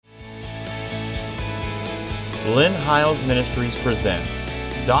Lynn Hiles Ministries presents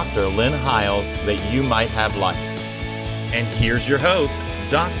Dr. Lynn Hiles, that you might have life. And here's your host,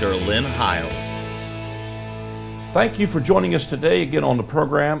 Dr. Lynn Hiles. Thank you for joining us today again on the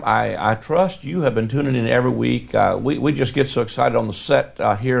program. I trust you have been tuning in every week. We just get so excited on the set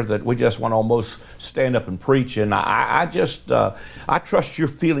here that we just want to almost stand up and preach. And I trust you're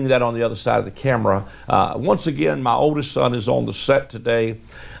feeling that on the other side of the camera. Once again, my oldest son is on the set today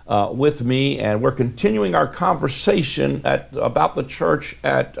with me, and we're continuing our conversation about the church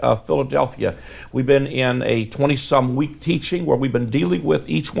at Philadelphia. We've been in a 20-some week teaching where we've been dealing with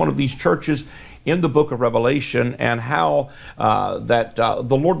each one of these churches in the book of Revelation, and how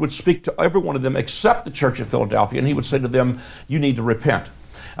the Lord would speak to every one of them except the church at Philadelphia, and he would say to them, you need to repent.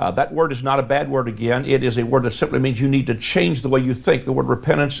 That word is not a bad word again. It is a word that simply means you need to change the way you think. The word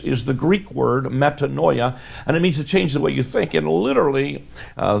repentance is the Greek word metanoia, and it means to change the way you think. And literally,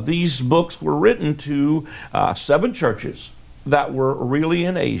 these books were written to 7 churches that were really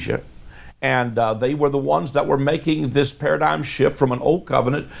in Asia. And they were the ones that were making this paradigm shift from an old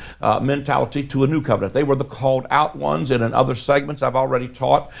covenant mentality to a new covenant. They were the called out ones, and in other segments I've already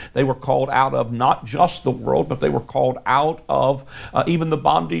taught, they were called out of not just the world, but they were called out of even the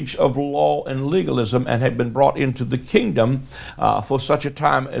bondage of law and legalism, and had been brought into the kingdom for such a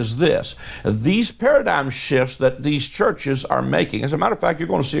time as this. These paradigm shifts that these churches are making, as a matter of fact, you're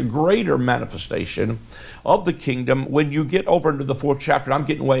going to see a greater manifestation of the kingdom when you get over into the 4th chapter. I'm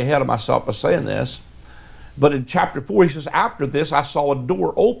getting way ahead of myself by saying this, but in chapter 4 he says, after this I saw a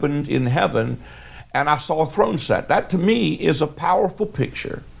door opened in heaven, and I saw a throne set. That to me is a powerful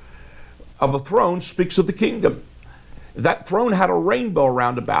picture of a throne. Speaks of the kingdom. That throne had a rainbow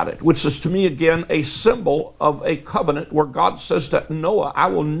around about it, which is to me again a symbol of a covenant where God says to Noah, I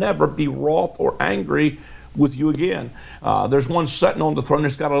will never be wroth or angry with you again. There's one sitting on the throne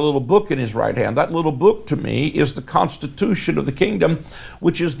that's got a little book in his right hand. That little book to me is the constitution of the kingdom,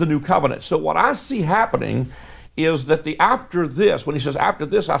 which is the new covenant. So what I see happening is that after this, when he says, after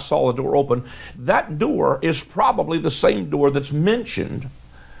this I saw a door open, that door is probably the same door that's mentioned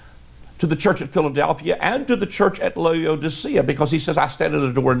to the church at Philadelphia and to the church at Laodicea, because he says, I stand at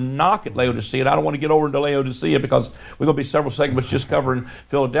the door and knock at Laodicea. And I don't want to get over into Laodicea because we're going to be several segments just covering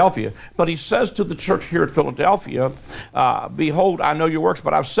Philadelphia. But he says to the church here at Philadelphia, behold, I know your works,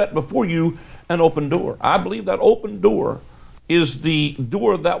 but I've set before you an open door. I believe that open door is the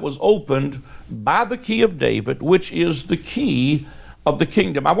door that was opened by the key of David, which is the key of the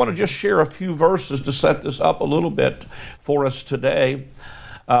kingdom. I want to just share a few verses to set this up a little bit for us today.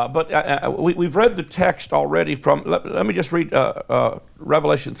 But we've read the text already from, let me just read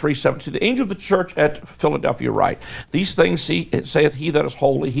Revelation 3:17. The angel of the church at Philadelphia write, these things saith he that is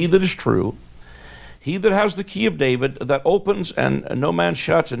holy, he that is true, he that has the key of David, that opens and no man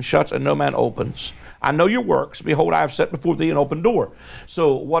shuts, and shuts and no man opens. I know your works. Behold, I have set before thee an open door.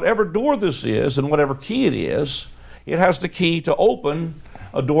 So whatever door this is and whatever key it is, it has the key to open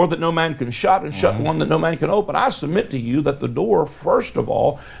a door that no man can shut, and shut one that no man can open. I submit to you that the door, first of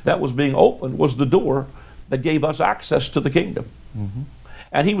all, that was being opened was the door that gave us access to the kingdom.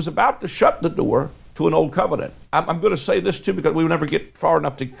 And he was about to shut the door to an old covenant. I'm going to say this too, because we will never get far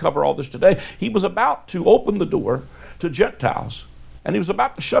enough to cover all this today. He was about to open the door to Gentiles, and he was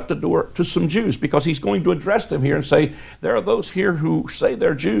about to shut the door to some Jews, because he's going to address them here and say, there are those here who say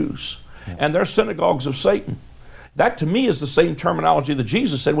they're Jews, and they're synagogues of Satan. That to me is the same terminology that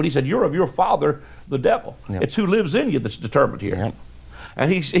Jesus said when he said, you're of your father, the devil. Yep. It's who lives in you that's determined here. Yep. And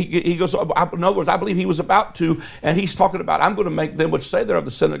he goes, in other words, I believe he was about to, and he's talking about, I'm going to make them which say they're of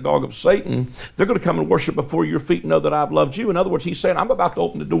the synagogue of Satan, they're going to come and worship before your feet and know that I've loved you. In other words, he's saying, I'm about to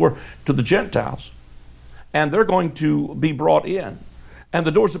open the door to the Gentiles, and they're going to be brought in. And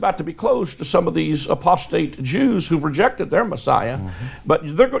the door's about to be closed to some of these apostate Jews who've rejected their Messiah. But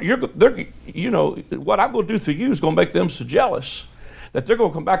what I'm going to do through you is going to make them so jealous that they're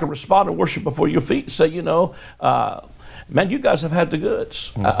going to come back and respond and worship before your feet and say, man, you guys have had the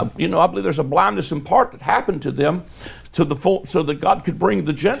goods. I believe there's a blindness in part that happened to them to the full, so that God could bring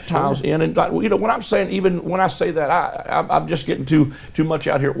the Gentiles in. And when I'm saying, even when I say that, I'm just getting too much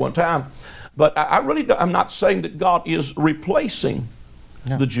out here at one time. But I'm not saying that God is replacing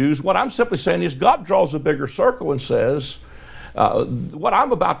the Jews. What I'm simply saying is God draws a bigger circle and says, what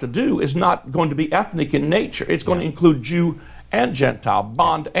I'm about to do is not going to be ethnic in nature. It's going to include Jew and Gentile,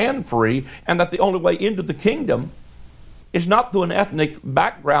 bond and free, and that the only way into the kingdom is not through an ethnic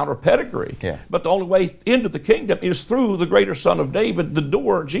background or pedigree, but the only way into the kingdom is through the greater Son of David, the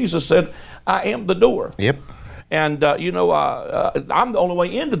door. Jesus said, I am the door. And, I'm the only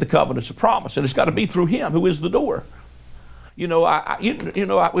way into the covenants of promise, and it's got to be through him who is the door.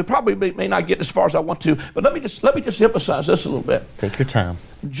 we probably may not get as far as I want to, but let me just emphasize this a little bit. Take your time.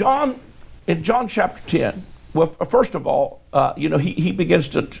 In John chapter 10, well, first of all, he begins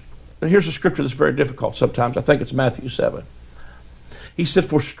to, here's a scripture that's very difficult sometimes. I think it's Matthew 7. He said,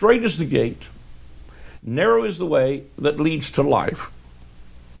 "For straight is the gate, narrow is the way that leads to life."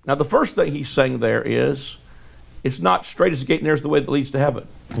 Now, the first thing he's saying there is, it's not straight is the gate, narrow is the way that leads to heaven.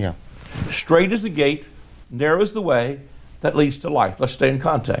 Yeah. Straight is the gate, narrow is the way that leads to life. Let's stay in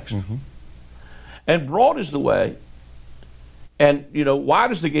context. Mm-hmm. And broad is the way, and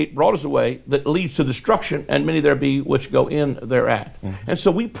wide is the gate, broad is the way that leads to destruction, and many there be which go in thereat. Mm-hmm. And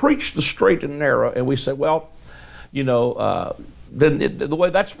so we preach the straight and narrow, and we say, well, then the way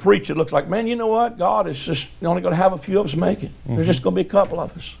that's preached, it looks like, man, you know what? God is just only going to have a few of us make it. Mm-hmm. There's just going to be a couple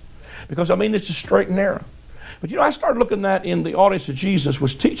of us. Because, it's a straight and narrow. But, I started looking at in the audience that Jesus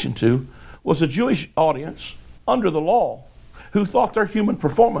was teaching to was a Jewish audience under the law who thought their human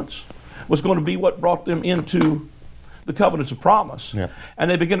performance was going to be what brought them into the covenants of promise. Yeah.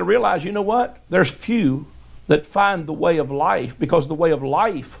 And they begin to realize, you know what? There's few that find the way of life, because the way of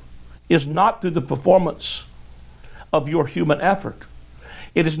life is not through the performance of your human effort.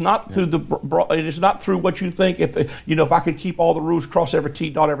 It is not through it is not through what you think. If I could keep all the rules, cross every T,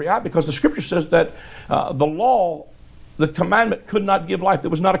 dot every I, because the Scripture says that the law, the commandment, could not give life. There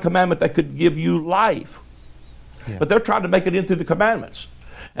was not a commandment that could give you life. Yeah. But they're trying to make it in through the commandments.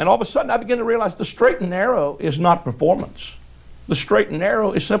 And all of a sudden, I begin to realize the straight and narrow is not performance. The straight and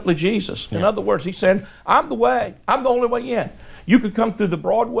narrow is simply Jesus. Yeah. In other words, he's saying, I'm the way. I'm the only way in. You could come through the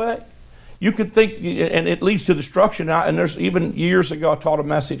broad way. You could think, and it leads to destruction. And there's even years ago, I taught a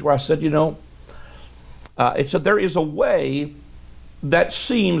message where I said, it said there is a way that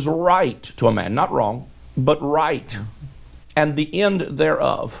seems right to a man, not wrong, but right. And the end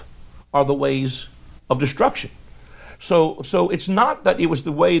thereof are the ways of destruction. So it's not that it was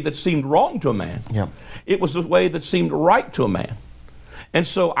the way that seemed wrong to a man. Yep. It was the way that seemed right to a man. And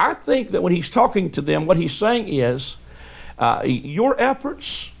so I think that when he's talking to them, what he's saying is, your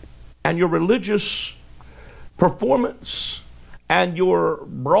efforts and your religious performance and your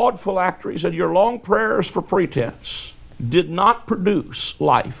broad phylacteries and your long prayers for pretense did not produce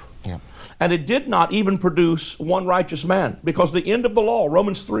life. Yeah. And it did not even produce one righteous man, because the end of the law,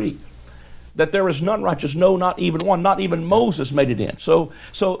 Romans 3, that there is none righteous, no, not even one, not even Moses made it in. So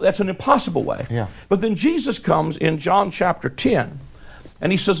that's an impossible way. Yeah. But then Jesus comes in John chapter 10,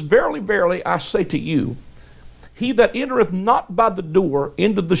 and he says, "Verily, verily, I say to you, he that entereth not by the door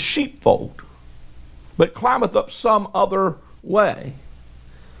into the sheepfold, but climbeth up some other way,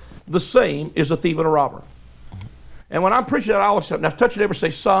 the same is a thief and a robber." And when I'm preaching that, I always say, now touch your neighbor, say,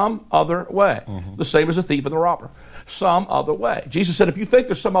 some other way. Mm-hmm. The same as a thief and the robber. Some other way. Jesus said, if you think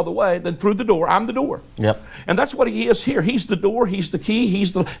there's some other way, then through the door, I'm the door. Yep. And that's what he is here. He's the door, he's the key,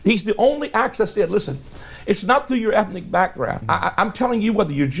 he's the only access in. Listen, it's not through your ethnic background. Mm-hmm. I'm telling you,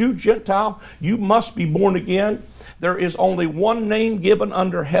 whether you're Jew, Gentile, you must be born again. There is only one name given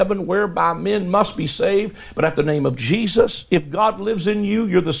under heaven whereby men must be saved, but at the name of Jesus. If God lives in you,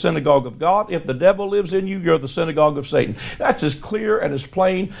 you're the synagogue of God. If the devil lives in you, you're the synagogue of Satan. That's as clear and as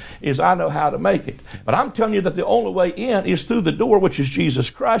plain as I know how to make it. But I'm telling you that the only way in is through the door, which is Jesus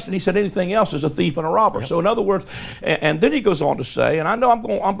Christ. And he said anything else is a thief and a robber. Yep. So in other words, and then he goes on to say, and I know I'm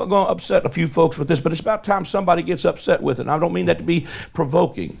going to upset a few folks with this, but it's about time somebody gets upset with it. And I don't mean that to be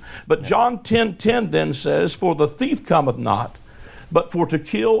provoking. But John 10:10 then says, "For the thief cometh not, but for to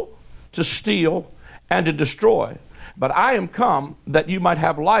kill, to steal, and to destroy. But I am come that you might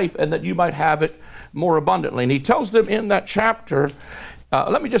have life, and that you might have it more abundantly." And he tells them in that chapter,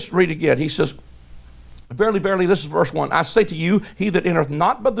 let me just read again. He says, "Verily, verily," this is verse 1, "I say to you, he that entereth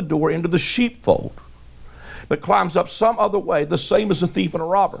not by the door into the sheepfold, but climbs up some other way, the same is a thief and a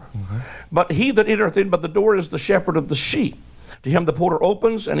robber. Mm-hmm. But he that entereth in by the door is the shepherd of the sheep. To him the porter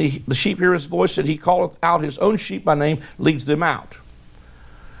opens, and the sheep hear his voice, and he calleth out his own sheep by name, leads them out."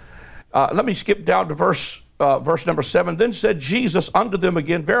 Let me skip down to verse number 7. "Then said Jesus unto them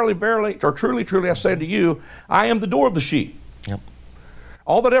again, Verily, verily, or truly, truly, I say unto you, I am the door of the sheep. Yep.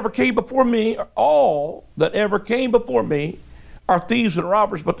 All that ever came before me are thieves and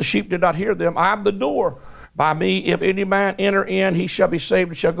robbers, but the sheep did not hear them. I am the door. By me, if any man enter in, he shall be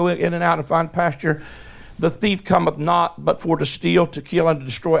saved, and shall go in and out and find pasture. The thief cometh not, but for to steal, to kill, and to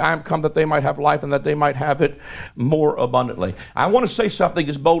destroy. I am come that they might have life, and that they might have it more abundantly." I want to say something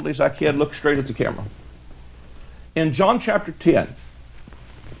as boldly as I can. Look straight at the camera. In John chapter 10,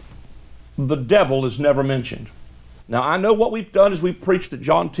 the devil is never mentioned. Now, I know what we've done is we've preached that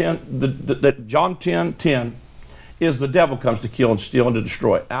John 10:10 is the devil comes to kill and steal and to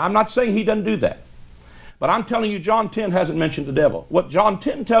destroy. Now, I'm not saying he doesn't do that. But I'm telling you, John 10 hasn't mentioned the devil. What John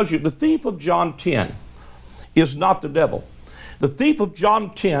 10 tells you, the thief of John 10 is not the devil. The thief of John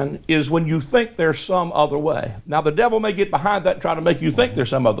 10 is when you think there's some other way. Now, the devil may get behind that and try to make you think there's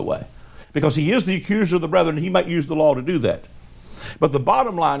some other way, because he is the accuser of the brethren, and he might use the law to do that. But the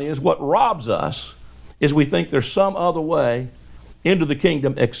bottom line is, what robs us is we think there's some other way into the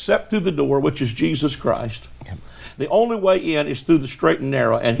kingdom except through the door, which is Jesus Christ. Yep. The only way in is through the straight and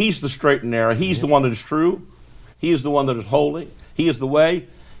narrow, and he's the straight and narrow. He's the one that is true. He is the one that is holy. He is the way.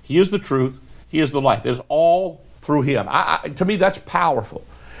 He is the truth. He is the light. There's all through him. To me, that's powerful.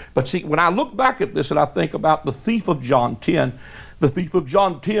 But see, when I look back at this and I think about the thief of John 10, the thief of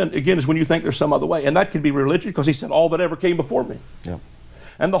John 10, again, is when you think there's some other way. And that could be religion, because he said, all that ever came before me. Yeah.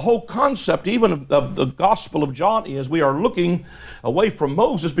 And the whole concept, even of the Gospel of John, is we are looking away from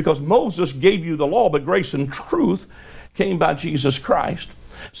Moses, because Moses gave you the law, but grace and truth came by Jesus Christ.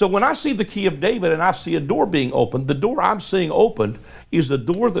 So when I see the key of David and I see a door being opened, the door I'm seeing opened is the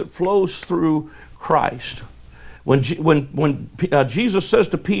door that flows through Christ. When Jesus says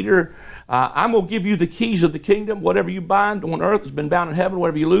to Peter, I'm going to give you the keys of the kingdom. Whatever you bind on earth has been bound in heaven.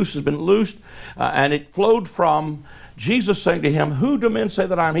 Whatever you loose has been loosed. And it flowed from Jesus saying to him, who do men say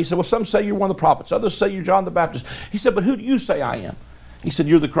that I am? He said, well, some say you're one of the prophets. Others say you're John the Baptist. He said, but who do you say I am? He said,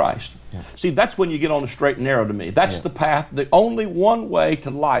 you're the Christ. Yeah. See, that's when you get on the straight and narrow to me. That's the path. The only one way to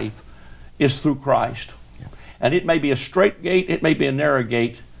life is through Christ. Yeah. And it may be a straight gate. It may be a narrow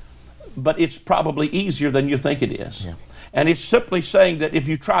gate. But it's probably easier than you think it is. Yeah. And it's simply saying that if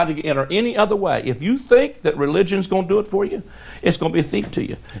you try to enter any other way, if you think that religion's going to do it for you, it's going to be a thief to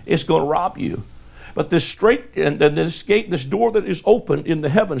you. It's going to rob you. But this straight and this gate, this door that is open in the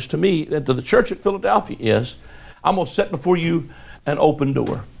heavens to me, and to the church at Philadelphia, is I'm going to set before you an open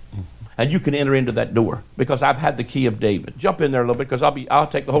door. And you can enter into that door, because I've had the key of David. Jump in there a little bit, because I'll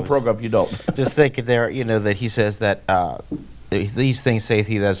take the whole program if you don't. Just thinking there, that he says that these things saith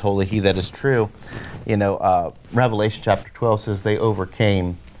he that is holy, he that is true. Revelation chapter 12 says they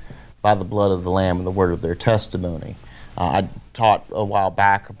overcame by the blood of the Lamb and the word of their testimony. I taught a while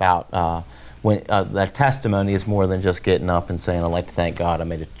back about when that testimony is more than just getting up and saying, I'd like to thank God I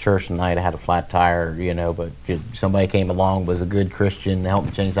made it to church tonight, I had a flat tire, but somebody came along, was a good Christian, helped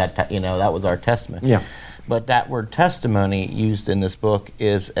me change that, that was our testimony. Yeah. But that word testimony used in this book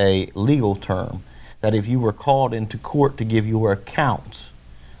is a legal term, that if you were called into court to give your accounts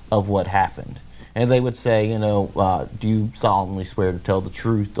of what happened, and they would say, do you solemnly swear to tell the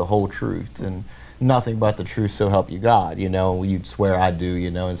truth, the whole truth, and nothing but the truth, so help you God? You'd swear I do,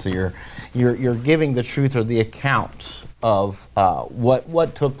 and so you're giving the truth or the account of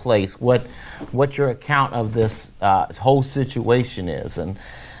what took place, what your account of this whole situation is. And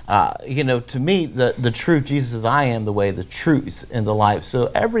to me, the truth, Jesus says, I am the way, the truth, and the life. So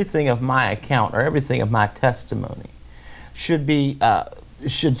everything of my account, or everything of my testimony,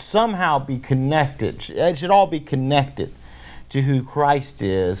 should somehow be connected. It should all be connected to who Christ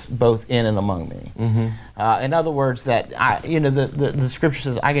is, both in and among me. Mm-hmm. In other words, that the Scripture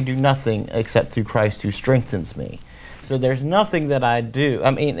says, I can do nothing except through Christ who strengthens me. So there's nothing that I do.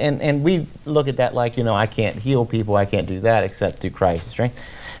 I mean, and we look at that like, I can't heal people, I can't do that except through Christ's strength.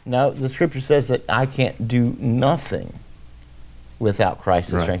 No, the Scripture says that I can't do nothing without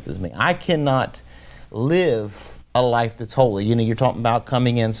Christ that strengthens me. I cannot live a life that's holy. You're talking about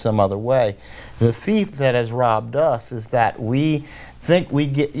coming in some other way. The thief that has robbed us is that we think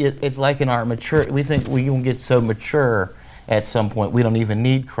it's like in our maturity, we think we can get so mature at some point we don't even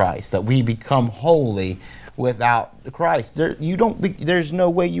need Christ, that we become holy without Christ. There's no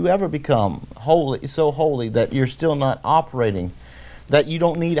way you ever become holy, so holy that you're still not operating, that you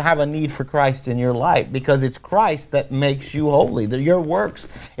don't have a need for Christ in your life, because it's Christ that makes you holy. Your works,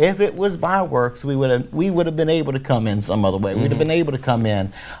 if it was by works, we would have been able to come in some other way. Mm-hmm. We'd have been able to come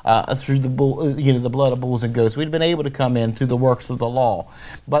in through the blood of bulls and goats. We'd have been able to come in through the works of the law.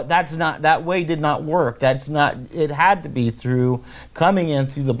 But that way did not work. It had to be through coming in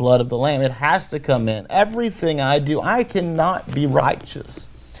through the blood of the Lamb. It has to come in. Everything I do, I cannot be righteous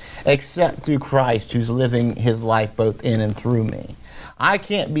except through Christ, who's living his life both in and through me. I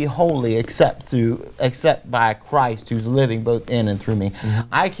can't be holy except by Christ, who's living both in and through me. Mm-hmm.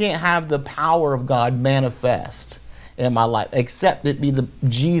 I can't have the power of God manifest in my life except it be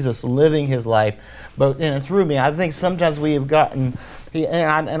Jesus living his life both in and through me. I think sometimes we have gotten,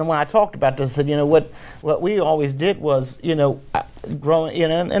 and when I talked about this, I said, what we always did was, growing,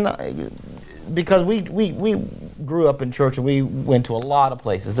 because we grew up in church and we went to a lot of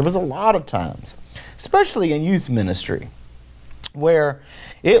places. There was a lot of times, especially in youth ministry, where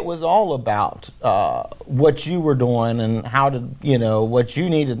it was all about what you were doing and how to, what you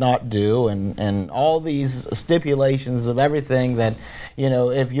needed not do, and all these stipulations of everything that,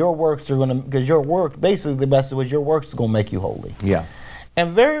 if your works are going to, because your work, basically the best was your works is going to make you holy. Yeah. And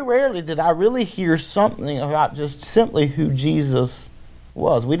very rarely did I really hear something about just simply who Jesus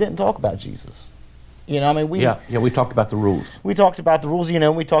was. We didn't talk about Jesus. We talked about the rules. We talked about the rules,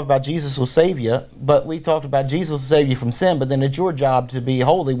 we talked about Jesus will save you, but we talked about Jesus will save you from sin, but then it's your job to be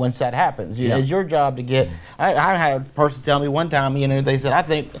holy once that happens. It's your job to get, I had a person tell me one time, they said, I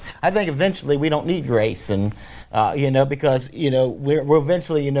think eventually we don't need grace, and because we're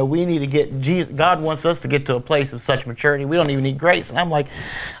eventually, we need to get God wants us to get to a place of such maturity we don't even need grace. And I'm like,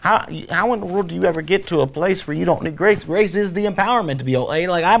 how in the world do you ever get to a place where you don't need grace? Grace is the empowerment to be holy.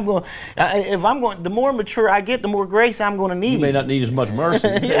 Like the more mature I get, the more grace I'm going to need. You may not need as much mercy.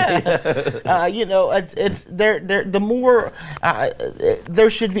 It's there. The more there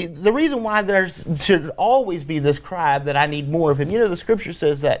should be. The reason why should always be this cry that I need more of Him. The Scripture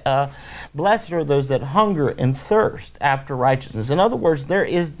says that blessed are those that hunger and thirst after righteousness. In other words, there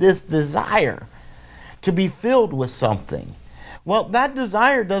is this desire to be filled with something. Well, that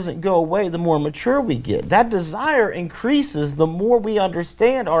desire doesn't go away the more mature we get. That desire increases the more we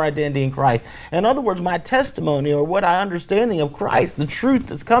understand our identity in Christ. In other words, my testimony, or what I understanding of Christ, the truth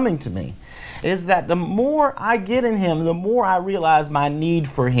that's coming to me, is that the more I get in Him, the more I realize my need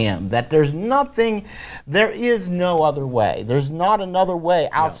for Him. That there is no other way. There's not another way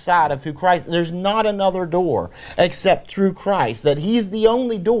outside of who Christ. There's not another door except through Christ. That He's the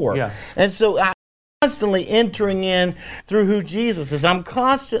only door. Yeah. And so constantly entering in through who Jesus is.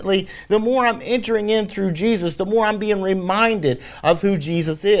 The more I'm entering in through Jesus, the more I'm being reminded of who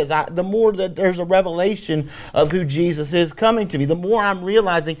Jesus is. The more that there's a revelation of who Jesus is coming to me, the more I'm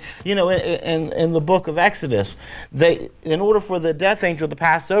realizing, in the book of Exodus, in order for the death angel to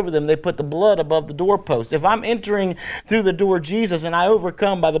pass over them, they put the blood above the doorpost. If I'm entering through the door Jesus and I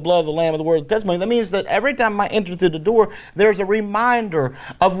overcome by the blood of the Lamb of the word of the testimony, that means that every time I enter through the door, there's a reminder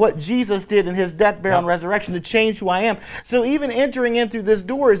of what Jesus did in His death, burial, and resurrection to change who I am. So even entering in through this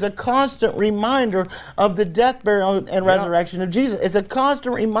door is a constant reminder of the death, burial, and resurrection of Jesus. It's a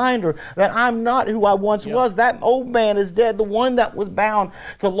constant reminder that I'm not who I once was. That old man is dead. The one that was bound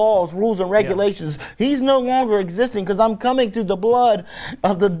to laws, rules, and regulations, he's no longer existing because I'm coming through the blood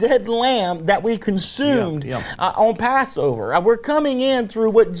of the dead lamb that we consumed on Passover. We're coming in through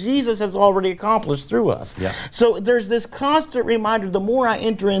what Jesus has already accomplished through us. So there's this constant reminder, the more I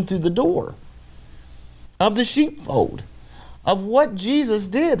enter in through the door of the sheepfold, of what Jesus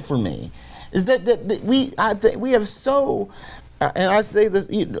did for me, is that we have so, and I say this,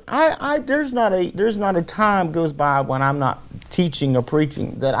 there's not a time goes by when I'm not teaching or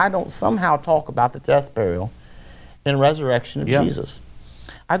preaching that I don't somehow talk about the death, burial, and resurrection of Jesus.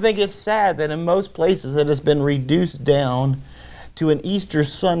 I think it's sad that in most places it has been reduced down to an Easter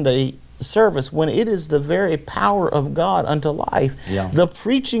Sunday service when it is the very power of God unto life. The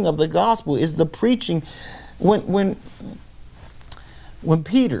preaching of the gospel is the preaching. When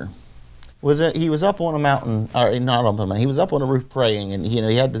Peter he was up on a mountain, or not on a mountain, he was up on a roof praying, and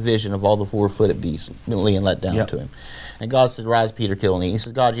he had the vision of all the four-footed beasts being let down to him. And God said, "Rise, Peter, kill and eat." He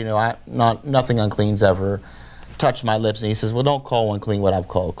said, "God, nothing unclean's ever touched my lips." And he says, "Well, don't call unclean what I've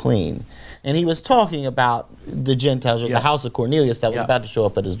called clean." And he was talking about the Gentiles, or the house of Cornelius that was about to show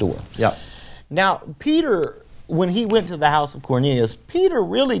up at his door. Now, Peter, when he went to the house of Cornelius, Peter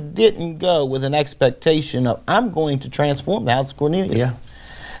really didn't go with an expectation of, I'm going to transform the house of Cornelius.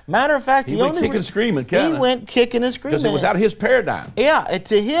 Matter of fact, he went kicking and screaming. He went kicking and screaming. Because it was out of his paradigm.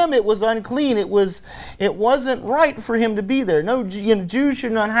 To him it was unclean. It wasn't right for him to be there. No, Jews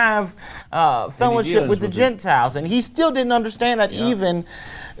should not have fellowship with the Gentiles, and he still didn't understand that even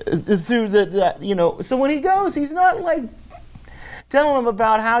through So when he goes, he's not like telling them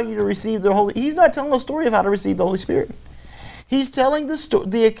about how you to receive the Holy. He's not telling the story of how to receive the Holy Spirit. He's telling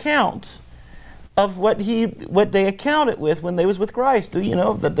the account of what they accounted with when they was with Christ.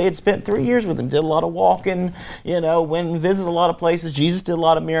 That they had spent 3 years with him, did a lot of walking, went and visited a lot of places. Jesus did a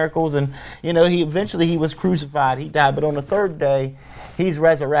lot of miracles, and he was crucified. He died, but on the third day, he's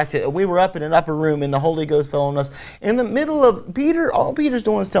resurrected. We were up in an upper room, and the Holy Ghost fell on us. In the middle of Peter, all Peter's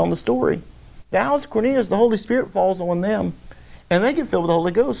doing is telling the story. The house of Cornelius, the Holy Spirit falls on them, and they get filled with the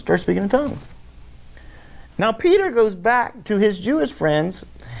Holy Ghost, start speaking in tongues. Now Peter goes back to his Jewish friends,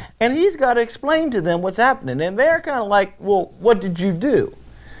 and he's got to explain to them what's happening. And they're kind of like, well, what did you do?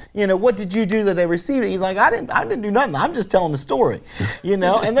 what did you do that they received it? He's like, I didn't do nothing. I'm just telling the story,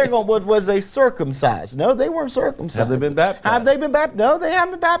 And they're going, what was they circumcised? No, they weren't circumcised. Have they been baptized? Have they been baptized? No, they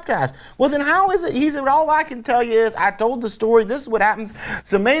haven't been baptized. Well, then how is it? He said, all I can tell you is I told the story. This is what happens.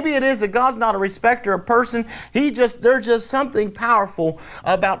 So maybe it is that God's not a respecter of person. There's just something powerful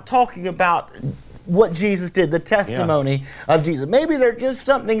about talking about what Jesus did, the testimony of Jesus. Maybe there's just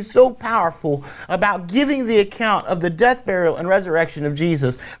something so powerful about giving the account of the death, burial, and resurrection of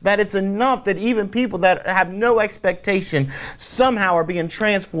Jesus that it's enough that even people that have no expectation somehow are being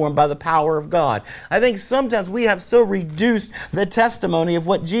transformed by the power of God. I think sometimes we have so reduced the testimony of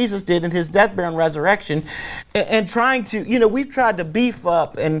what Jesus did in his death, burial, and resurrection, and trying to, we've tried to beef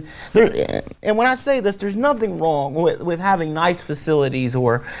up, and when I say this, there's nothing wrong with having nice facilities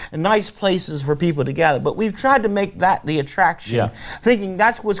or nice places for people to gather, but we've tried to make that the attraction, thinking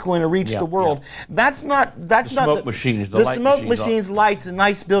that's what's going to reach the world. That's not the smoke machines, the smoke machines, lights, and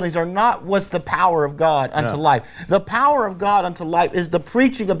nice buildings are not what's the power of God unto life. The power of God unto life is the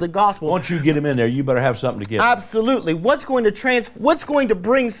preaching of the gospel. Once you get them in there, you better have something to give. Absolutely. What's going to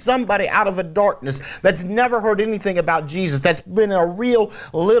bring somebody out of a darkness that's never heard anything about Jesus, that's been in a real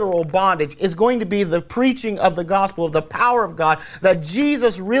literal bondage, is going to be the preaching of the gospel, of the power of God, that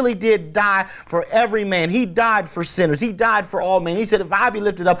Jesus really did die for every man. He died for sinners. He died for all men. He said, if I be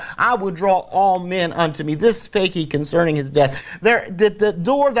lifted up, I will draw all men unto me. This spake he concerning his death. The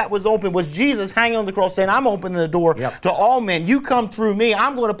door that was open was Jesus hanging on the cross saying, I'm opening the door to all men. You come through me.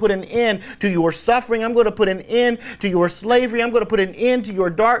 I'm going to put an end to your suffering. I'm going to put an end to your slavery. I'm going to put an end to your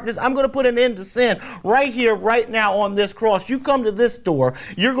darkness. I'm going to put an end to sin right here, right now on this cross. You come to this door.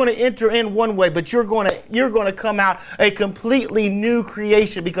 You're going to enter in one way, but you're going to come out a completely new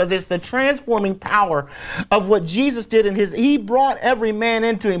creation, because it's the transforming power of what Jesus did he brought every man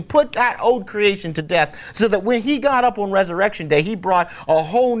into him, put that old creation to death, so that when he got up on resurrection day, he brought a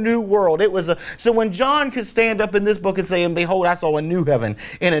whole new world. So when John could stand up in this book and say, and behold, I saw a new heaven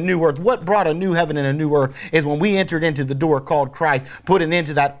and a new earth. What brought a new heaven and a new earth is when we entered into the door called Christ, put an end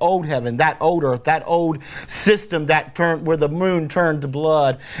to that old heaven, that old earth, that old system that turned, where the moon turned to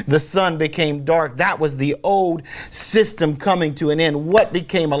blood, the sun became dark. That was the old system coming to an end. What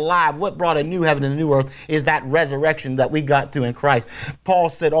became alive, what brought a new heaven and a new earth, is that resurrection that we got to in Christ. Paul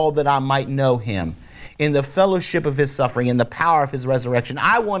said, all that I might know him in the fellowship of his suffering, in the power of his resurrection.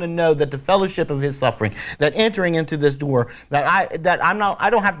 I want to know that the fellowship of his suffering, that entering into this door, I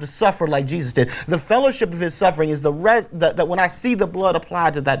don't have to suffer like Jesus did. The fellowship of his suffering is that when I see the blood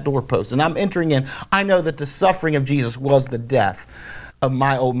applied to that doorpost and I'm entering in, I know that the suffering of Jesus was the death of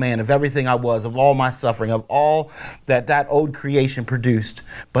my old man, of everything I was, of all my suffering, of all that old creation produced.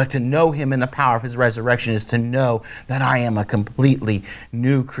 But to know him in the power of his resurrection is to know that I am a completely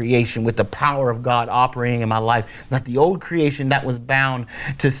new creation with the power of God operating in my life. That the old creation that was bound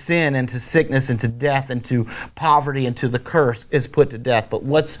to sin and to sickness and to death and to poverty and to the curse is put to death. But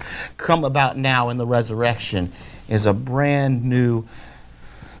what's come about now in the resurrection is a brand new,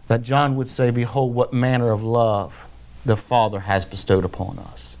 that John would say, behold, what manner of love the Father has bestowed upon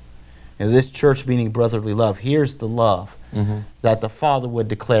us. And this church meaning brotherly love. Here's the love that the Father would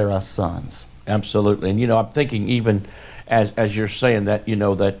declare us sons. Absolutely. And I'm thinking, even as you're saying that,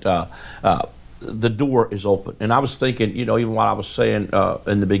 that the door is open. And I was thinking, even while I was saying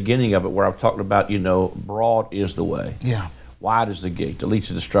in the beginning of it, where I was talking about, broad is the way. Yeah. Wide is the gate that leads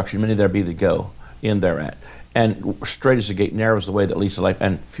to destruction. Many there be that go in thereat. And straight is the gate, narrow is the way that leads to life,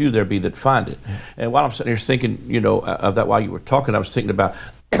 and few there be that find it. Yeah. And while I'm sitting here thinking, of that while you were talking, I was thinking about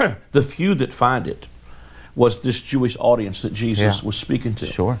the few that find it was this Jewish audience that Jesus was speaking to.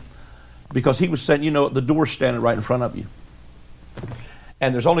 Sure. Because he was saying, the door's standing right in front of you.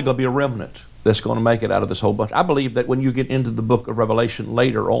 And there's only going to be a remnant that's going to make it out of this whole bunch. I believe that when you get into the book of Revelation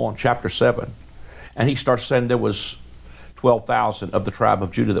later on, chapter 7, and he starts saying there was 12,000 of the tribe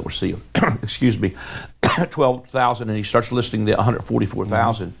of Judah that were sealed. Excuse me. 12,000, and he starts listing the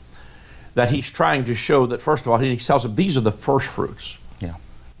 144,000, that he's trying to show that, first of all, he tells them these are the first fruits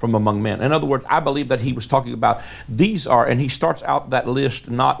from among men. In other words, I believe that he was talking about these are, and he starts out that list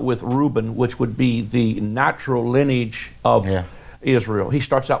not with Reuben, which would be the natural lineage of Israel. He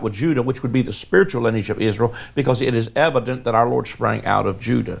starts out with Judah, which would be the spiritual lineage of Israel, because it is evident that our Lord sprang out of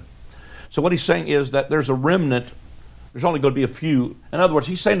Judah. So what he's saying is that there's a remnant, there's only going to be a few. In other words,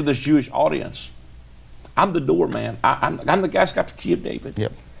 he's saying to this Jewish audience, I'm the door, man. I'm the guy that's got the key of David.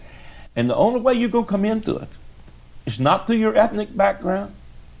 Yep. And the only way you're going to come into it is not through your ethnic background.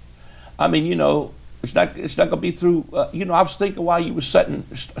 I mean, it's not going to be through, I was thinking while you were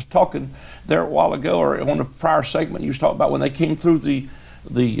talking there a while ago, or on a prior segment, you was talking about when they came through the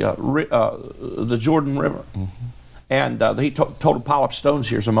Jordan River. And he told him, pile up stones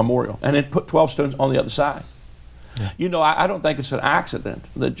here as a memorial, and then put 12 stones on the other side. Yeah. You know, I don't think it's an accident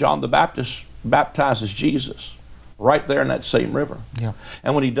that John the Baptist baptizes Jesus right there in that same river. Yeah.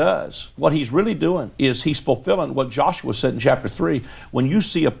 And when he does, what he's really doing is he's fulfilling what Joshua said in chapter 3. When you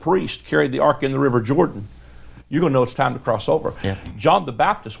see a priest carry the ark in the river Jordan, you're going to know it's time to cross over. Yeah. John the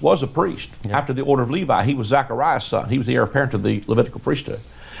Baptist was a priest after the order of Levi. He was Zechariah's son. He was the heir apparent of the Levitical priesthood.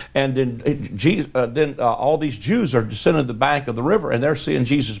 And then all these Jews are descending the bank of the river, and they're seeing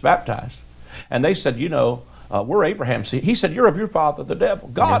Jesus baptized. And they said, you know, we're Abraham's seed. He said, you're of your father, the devil.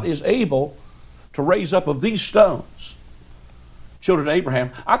 God is able to raise up of these stones children of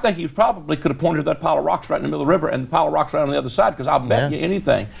Abraham. I think he probably could have pointed to that pile of rocks right in the middle of the river and the pile of rocks right on the other side, because I'll bet you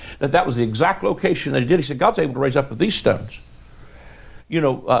anything that was the exact location that he did. He said, God's able to raise up of these stones, you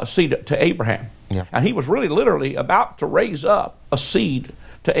know, seed to Abraham. Yeah. And he was really literally about to raise up a seed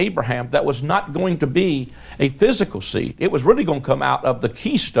to Abraham that was not going to be a physical seed. It was really going to come out of the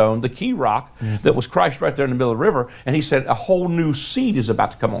keystone, the key rock that was Christ right there in the middle of the river. And he said a whole new seed is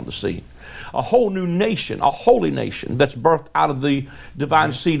about to come on the seed. A whole new nation, a holy nation that's birthed out of the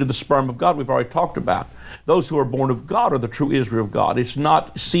divine seed of the sperm of God we've already talked about. Those who are born of God are the true Israel of God. It's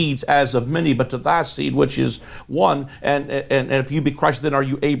not seeds as of many, but to thy seed, which is one. And if you be Christ, then are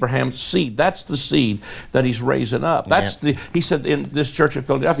you Abraham's seed. That's the seed that he's raising up. That's he said in this church at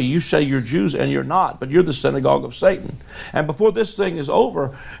Philadelphia, you say you're Jews and you're not, but you're the synagogue of Satan. And before this thing is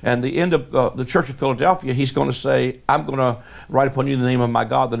over and the end of the church of Philadelphia, he's going to say, I'm going to write upon you the name of my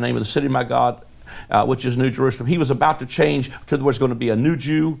God, the name of the city of my God, which is New Jerusalem. He was about to change to where it's going to be a new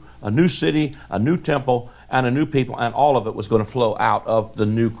Jew, a new city, a new temple, and a new people, and all of it was going to flow out of the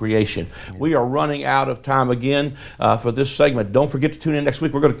new creation. We are running out of time again for this segment. Don't forget to tune in next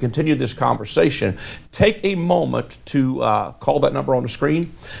week. We're going to continue this conversation. Take a moment to call that number on the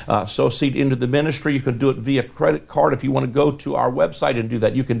screen, sow seed into the ministry. You can do it via credit card. If you want to go to our website and do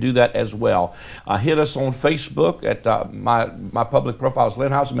that, you can do that as well. Hit us on Facebook at my public profile is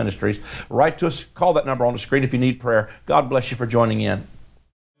Lynn Hiles Ministries. Write to us. Call that number on the screen if you need prayer. God bless you for joining in.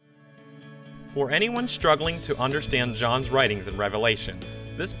 For anyone struggling to understand John's writings in Revelation,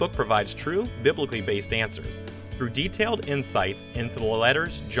 this book provides true, biblically based answers. Through detailed insights into the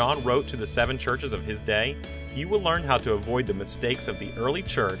letters John wrote to the 7 churches of his day, you will learn how to avoid the mistakes of the early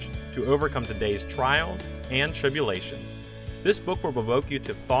church to overcome today's trials and tribulations. This book will provoke you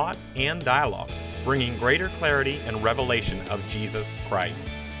to thought and dialogue, bringing greater clarity and revelation of Jesus Christ.